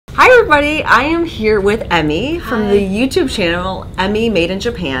Hi everybody, I am here with Emmy from the YouTube channel Emmy Made in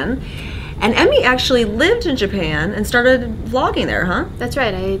Japan. And Emmy actually lived in Japan and started vlogging there, huh? That's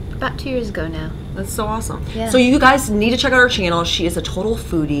right, about 2 years ago now. That's so awesome. Yeah. So you guys need to check out her channel. She is a total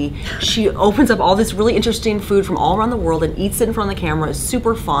foodie. She opens up all this really interesting food from all around the world and eats it in front of the camera. It's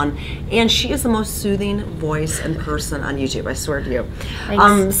super fun. And she is the most soothing voice and person on YouTube, I swear to you.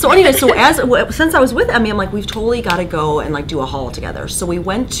 Thanks. So anyway, since I was with Emmy, I'm like, we've totally got to go and like do a haul together. So we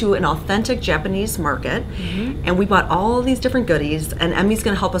went to an authentic Japanese market and we bought all these different goodies, and Emmy's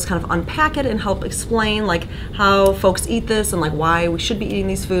going to help us kind of unpack it and help explain like how folks eat this and like why we should be eating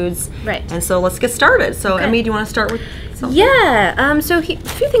these foods. Right. And so let's get started. So Okay. Emmy, do you want to start with something? Yeah, a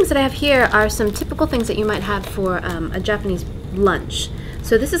few things that I have here are some typical things that you might have for a Japanese lunch.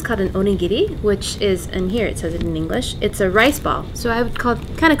 So this is called an onigiri, which is, and here it says it in English, it's a rice ball. So I would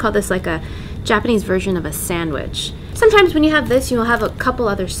kind of call this like a Japanese version of a sandwich. Sometimes when you have this, you'll have a couple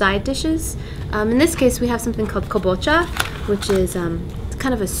other side dishes. In this case, we have something called kobocha, which is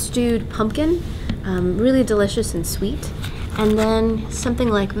kind of a stewed pumpkin, really delicious and sweet. And then something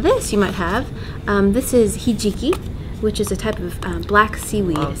like this you might have. This is hijiki, which is a type of black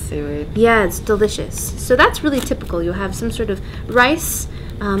seaweed. Oh, seaweed. Yeah, it's delicious. So that's really typical. You'll have some sort of rice,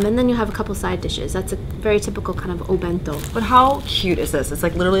 and then you'll have a couple side dishes. That's a very typical kind of obento. But how cute is this? It's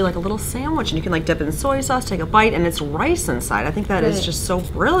like literally like a little sandwich, and you can like dip it in soy sauce, take a bite, and it's rice inside. I think that is just so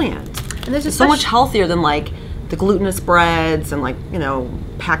brilliant. And there's It's so much healthier than like the glutinous breads and like, you know,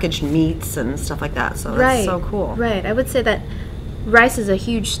 packaged meats and stuff like that. So that's so cool. Right. I would say that rice is a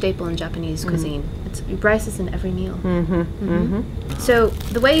huge staple in Japanese cuisine. Rice is in every meal. So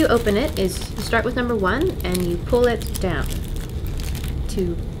the way you open it is you start with number 1 and you pull it down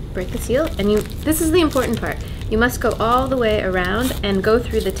to break the seal. And this is the important part. You must go all the way around and go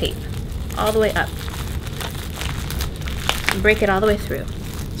through the tape, all the way up. And break it all the way through.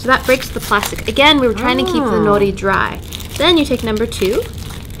 So that breaks the plastic. Again, we were trying to keep the nori dry. Then you take number 2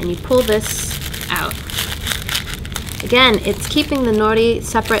 and you pull this out. Again, it's keeping the nori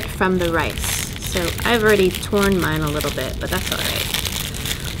separate from the rice. So I've already torn mine a little bit, but that's all right.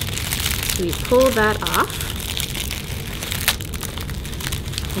 So you pull that off.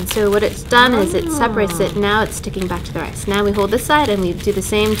 And so what it's done is it separates it. Now it's sticking back to the rice. Now we hold this side and we do the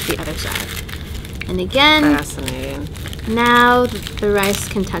same to the other side. And again, Fascinating. now the rice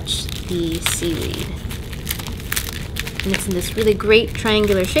can touch the seaweed. And it's in this really great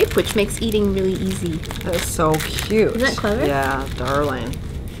triangular shape, which makes eating really easy. That is so cute. Isn't that clever? Yeah, darling.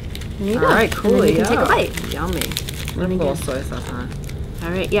 There you All go. right, cool. And then you can take a bite. Yummy. A little soy sauce on it.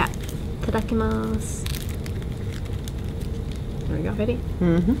 All right, yeah. Itadakimasu. There we go. Ready?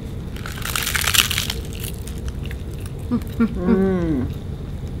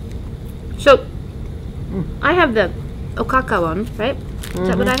 So, I have the okaka one, right? Is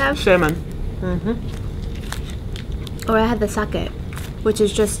that what I have? Salmon. Or I have the sake, which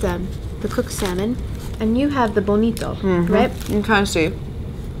is just the cooked salmon. And you have the bonito, right? You can kind of see.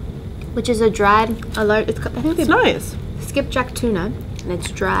 Which is a dried, I think It's nice. skipjack tuna, and it's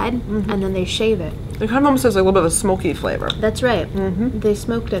dried, and then they shave it. It kind of almost has like a little bit of a smoky flavor. That's right. They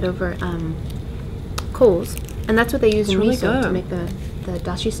smoked it over coals, and that's what they use in really miso good. to make the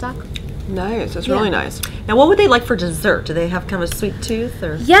dashi stock. Nice. It's really nice. Now, what would they like for dessert? Do they have kind of a sweet tooth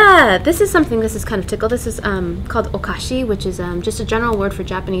or? Yeah, this is kind of tickle. This is called okashi, which is just a general word for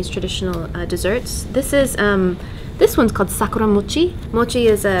Japanese traditional desserts. This one's called sakura mochi. Mochi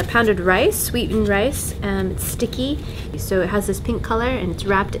is pounded rice, sweetened rice. It's sticky, so it has this pink color, and it's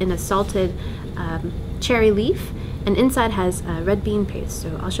wrapped in a salted cherry leaf, and inside has red bean paste.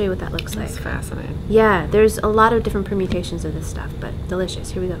 So I'll show you what that looks like. That's fascinating. Yeah, there's a lot of different permutations of this stuff, but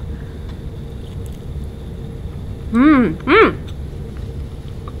delicious. Here we go.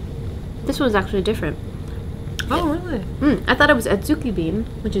 This was actually different. Oh, really? I thought it was atsuki bean,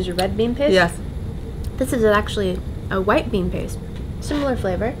 which is a red bean paste. Yes. This is actually a white bean paste. Similar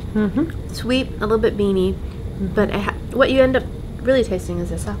flavor. Sweet, a little bit beany, but what you end up really tasting is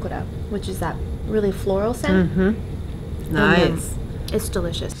the sakura, which is that really floral scent. Nice. It's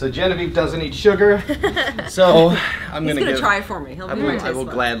delicious. So Genevieve doesn't eat sugar, so I'm He's gonna gonna try it for me. He'll be my taste I will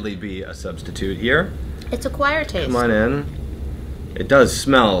bud. gladly be a substitute here. It's acquired taste. Come on in. It does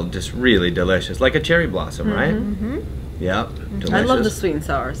smell just really delicious, like a cherry blossom, right? Yep. Delicious. I love the sweet and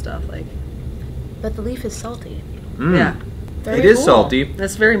sour stuff. Like, But the leaf is salty. yeah, It is salty,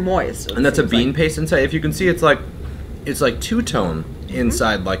 That's very moist. and that's a bean paste inside. If you can see, it's like two-tone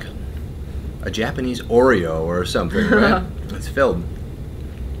inside, like a Japanese Oreo or something, right? It's filled.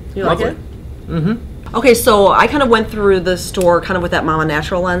 You like Lovely. it? Okay, so I kind of went through the store kind of with that Mama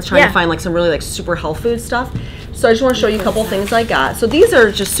Natural lens, trying to find like some really like super health food stuff. So I just want to show you a couple things I got. So these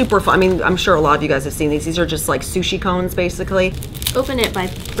are just super fun. I mean, I'm sure a lot of you guys have seen these. These are just like sushi cones, basically. Open it by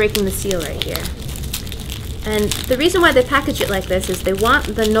breaking the seal right here. And the reason why they package it like this is they want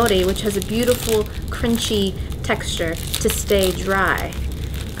the nori, which has a beautiful, crunchy texture, to stay dry.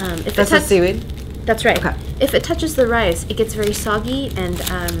 That's the seaweed? That's right. Okay. If it touches the rice, it gets very soggy and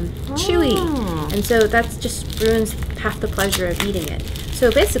chewy. And so that just ruins half the pleasure of eating it.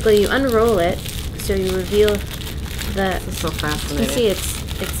 So basically, you unroll it, so you reveal the... This is so fascinating. You see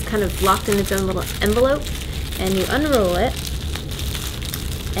it's kind of locked in its own little envelope, and you unroll it,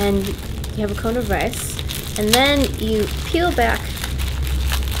 and you have a cone of rice, and then you peel back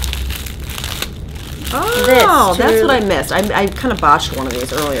that's what I missed. I kind of botched one of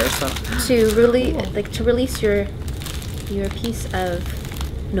these earlier, so... To release your piece of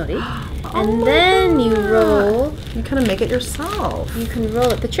nori, and then you roll. You kind of make it yourself. You can roll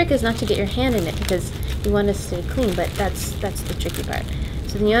it. The trick is not to get your hand in it because you want to stay clean, but that's the tricky part.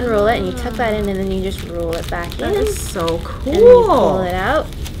 So then you unroll it and you tuck that in, and then you just roll it back in. That is so cool. And then you pull it out.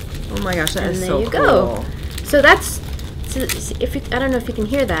 Oh my gosh, that is so cool. And there you go. So that's... So I don't know if you can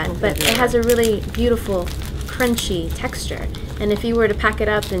hear that, but it has a really beautiful, crunchy texture. And if you were to pack it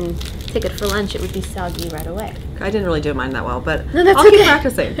up and take it for lunch, it would be soggy right away. I didn't really do mine that well, but no, that's I'll okay. keep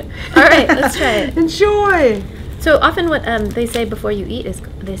practicing. All right, let's try it. Enjoy! So often what they say before you eat is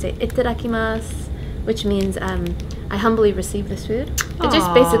they say itadakimasu, which means I humbly receive this food. It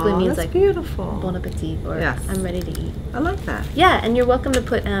just basically means like beautiful. Bon appetit, or I'm ready to eat. I like that. Yeah, and you're welcome to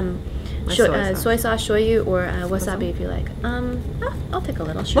put soy sauce, shoyu, or wasabi if you like. I'll take a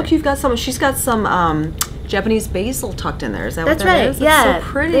little. Sure. Look, you've got some. She's got some Japanese basil tucked in there. Is that That's what that right. is? Yeah, That's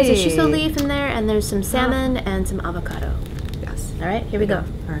so pretty. There's a shiso leaf in there, and there's some salmon and some avocado. Yes. All right, here we go.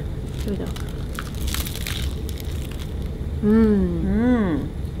 All right, here we go.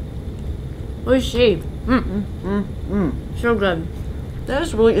 Oishii. So good. That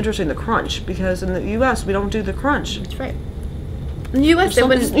is really interesting, the crunch, because in the U.S. we don't do the crunch. That's right. In the U.S. You know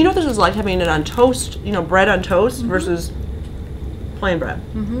what this is like, having it on toast, bread on toast versus plain bread.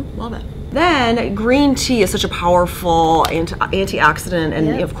 Love it. Then green tea is such a powerful antioxidant,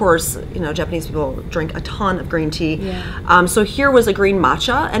 and of course, Japanese people drink a ton of green tea. Yeah. So here was a green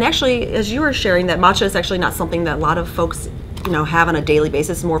matcha, and actually, as you were sharing, that matcha is actually not something that a lot of folks, have on a daily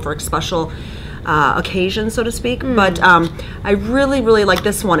basis. More for special occasions, so to speak. But I really, really like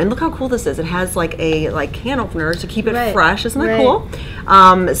this one, and look how cool this is. It has like a can opener to keep it fresh. Isn't that cool?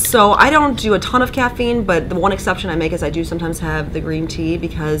 So I don't do a ton of caffeine, but the one exception I make is I do sometimes have the green tea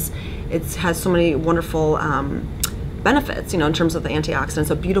because it has so many wonderful benefits, in terms of the antioxidants.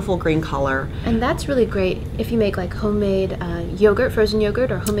 A beautiful green color. And that's really great if you make like homemade yogurt, frozen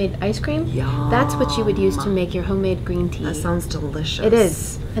yogurt, or homemade ice cream. Yum. That's what you would use to make your homemade green tea. That sounds delicious. It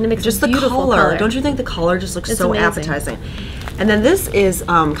is. And it makes just a beautiful color. Don't you think the color just looks so amazing. appetizing? And then this is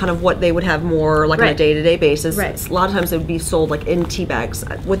kind of what they would have more like on a day-to-day basis. Right. A lot of times it would be sold like in tea bags.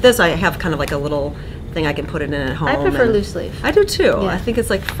 With this, I have kind of like a little thing I can put it in at home. I prefer loose leaf. I do too. Yeah. I think it's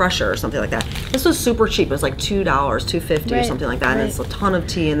like fresher or something like that. This was super cheap. It was like $2, $2.50 or something like that. And it's a ton of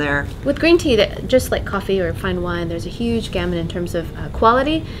tea in there. With green tea, just like coffee or fine wine, there's a huge gamut in terms of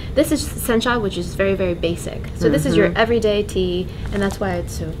quality. This is sencha, which is very, very basic. So this is your everyday tea, and that's why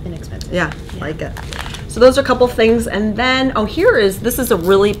it's so inexpensive. Yeah, like it. So those are a couple things, and then this is a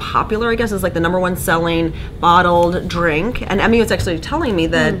really popular, I guess, is like the #1 selling bottled drink. And Emmy was actually telling me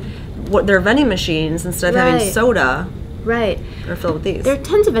that their vending machines, instead of having soda, are filled with these. There are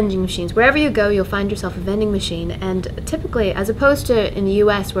tons of vending machines. Wherever you go, you'll find yourself a vending machine. And typically, as opposed to in the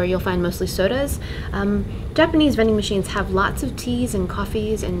U.S. where you'll find mostly sodas, Japanese vending machines have lots of teas and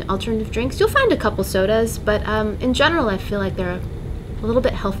coffees and alternative drinks. You'll find a couple sodas, but in general, I feel like they're a little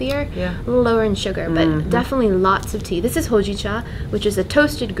bit healthier, a little lower in sugar, but definitely lots of tea. This is hojicha, which is a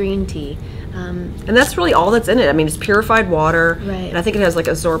toasted green tea. And that's really all that's in it. I mean, it's purified water, Right. and I think it has like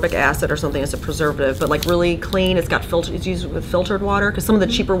ascorbic acid or something as a preservative, but like really clean. It's got it's used with filtered water, because some of the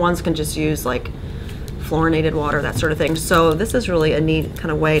cheaper ones can just use like fluorinated water, that sort of thing. So this is really a neat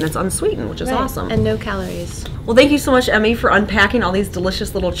kind of way, and it's unsweetened, which is awesome. And no calories. Well, thank you so much, Emmy, for unpacking all these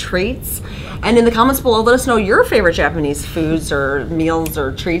delicious little treats. And in the comments below, let us know your favorite Japanese foods or meals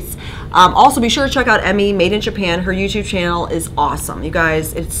or treats. Also, be sure to check out Emmy Made in Japan. Her YouTube channel is awesome. You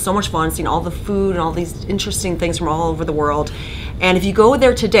guys, it's so much fun seeing all the food and all these interesting things from all over the world. And if you go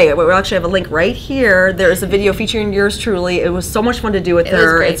there today, we actually have a link right here. There is a video featuring yours truly. It was so much fun to do with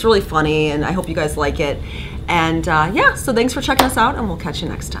her. It's really funny, and I hope you guys like it. And so thanks for checking us out, and we'll catch you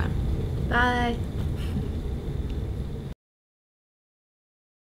next time. Bye.